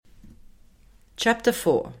Chapter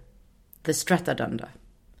 4. The Strattadunder.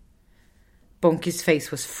 Bonky's face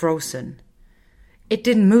was frozen. It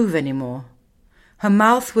didn't move anymore. Her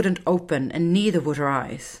mouth wouldn't open, and neither would her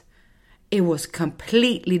eyes. It was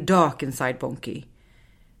completely dark inside Bonky,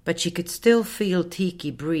 but she could still feel Tiki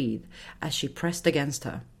breathe as she pressed against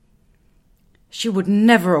her. She would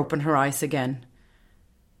never open her eyes again.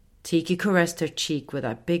 Tiki caressed her cheek with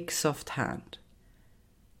a big soft hand.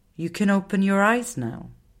 "You can open your eyes now.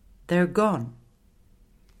 They're gone."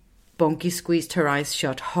 Bonky squeezed her eyes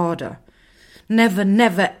shut harder. Never,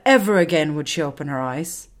 never, ever again would she open her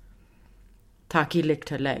eyes. Taki licked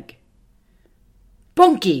her leg.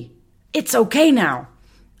 "Bonky, it's okay now.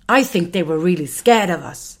 I think they were really scared of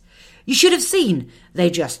us. You should have seen. They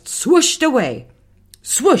just swooshed away.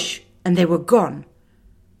 Swoosh, and they were gone.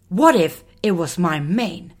 What if it was my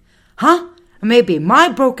mane? Huh? Maybe my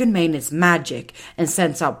broken mane is magic and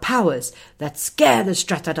sends out powers that scare the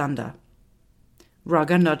Strattadunder."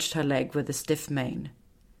 Raga nudged her leg with a stiff mane.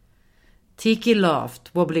 Tiki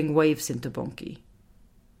laughed, wobbling waves into Bonky.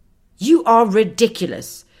 "You are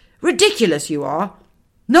ridiculous. Ridiculous you are.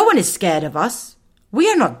 No one is scared of us. We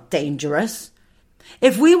are not dangerous.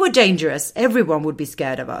 If we were dangerous, everyone would be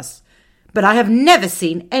scared of us. But I have never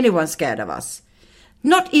seen anyone scared of us.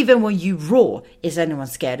 Not even when you roar is anyone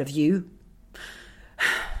scared of you."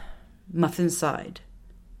 Muffin sighed.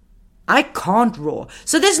 "I can't roar,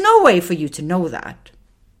 so there's no way for you to know that."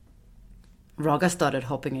 Raga started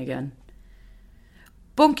hopping again.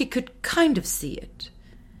 Bonky could kind of see it.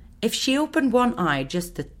 If she opened one eye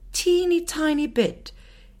just a teeny tiny bit,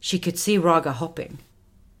 she could see Raga hopping.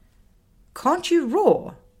 "Can't you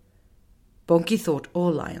roar?" Bonky thought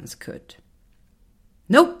all lions could.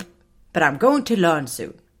 "Nope, but I'm going to learn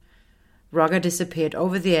soon." Raga disappeared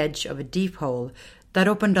over the edge of a deep hole that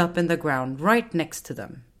opened up in the ground right next to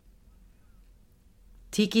them.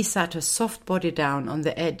 Tiki sat her soft body down on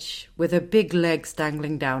the edge with her big legs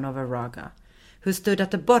dangling down over Raga, who stood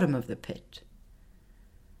at the bottom of the pit.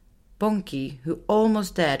 Bonky, who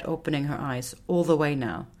almost dared opening her eyes all the way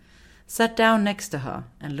now, sat down next to her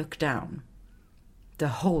and looked down. The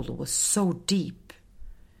hole was so deep.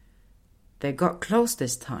 They got close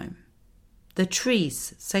this time. The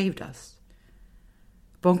trees saved us.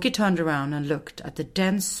 Bonky turned around and looked at the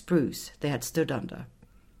dense spruce they had stood under.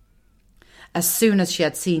 As soon as she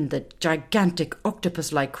had seen the gigantic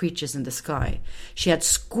octopus-like creatures in the sky, she had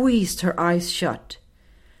squeezed her eyes shut.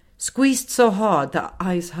 Squeezed so hard the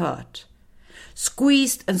eyes hurt.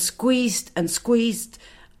 Squeezed and squeezed and squeezed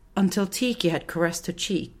until Tiki had caressed her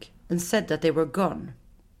cheek and said that they were gone.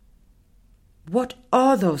 What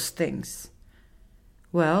are those things?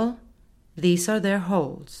 Well, these are their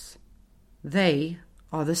holes. They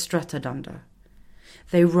are the Strattadunder.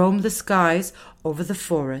 They roam the skies over the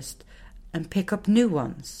forest and pick up new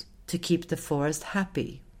ones to keep the forest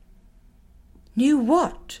happy. New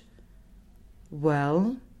what?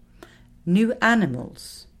 Well, new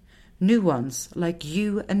animals. New ones like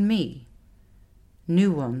you and me. New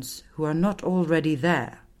ones who are not already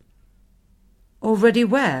there. Already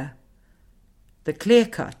where? The clear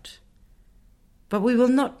cut. But we will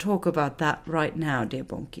not talk about that right now, dear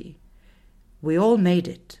Bonky. We all made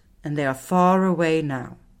it, and they are far away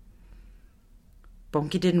now.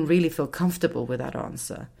 Bonky didn't really feel comfortable with that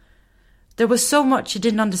answer. There was so much she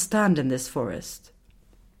didn't understand in this forest.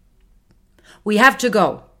 "We have to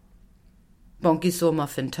go." Bonky saw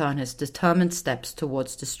Muffin turn his determined steps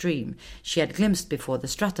towards the stream she had glimpsed before the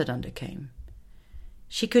Strattadunder came.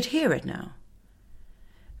 She could hear it now.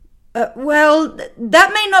 Well,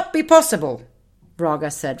 that may not be possible,"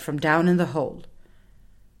 Raga said from down in the hole.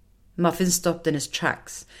 Muffin stopped in his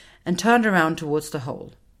tracks and turned around towards the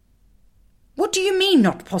hole. "What do you mean,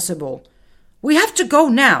 not possible? We have to go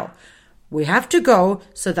now. We have to go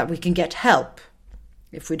so that we can get help.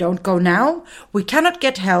 If we don't go now, we cannot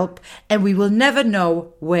get help, and we will never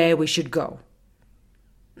know where we should go."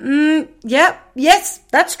 Yes,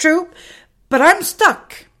 that's true, but I'm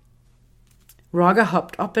stuck." Raga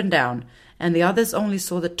hopped up and down, and the others only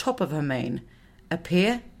saw the top of her mane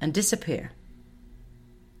appear and disappear.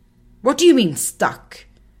 "What do you mean, stuck?"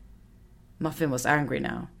 Muffin was angry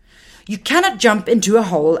now. "You cannot jump into a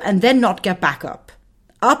hole and then not get back up.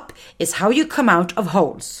 Up is how you come out of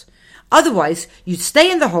holes. Otherwise, you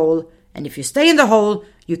stay in the hole, and if you stay in the hole,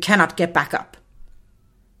 you cannot get back up."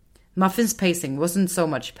 Muffin's pacing wasn't so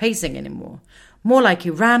much pacing anymore, more like he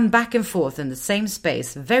ran back and forth in the same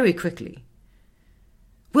space very quickly.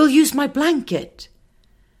 "We'll use my blanket."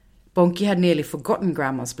 Bonky had nearly forgotten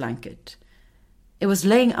Grandma's blanket. It was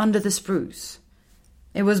laying under the spruce.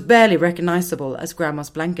 It was barely recognizable as Grandma's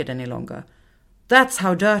blanket any longer. That's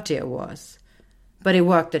how dirty it was. but it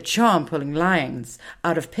worked a charm pulling lions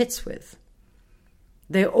out of pits with.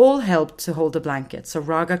 They all helped to hold the blanket so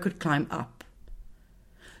Raga could climb up.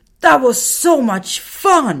 "That was so much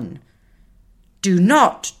fun! Do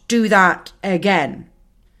not do that again,"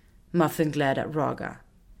 Muffin glared at Raga.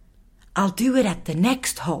 "I'll do it at the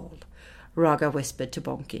next hole," Raga whispered to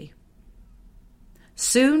Bonky.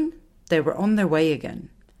 Soon they were on their way again.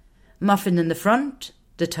 Muffin in the front,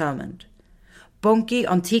 determined. Bonky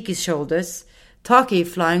on Tiki's shoulders, Taki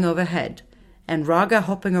flying overhead, and Raga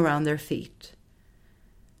hopping around their feet.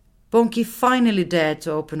 Bonky finally dared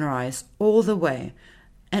to open her eyes all the way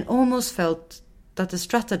and almost felt that the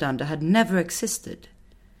Strattadunder had never existed.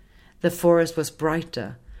 The forest was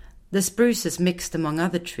brighter, the spruces mixed among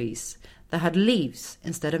other trees that had leaves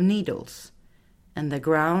instead of needles, and the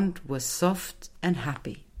ground was soft and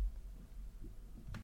happy.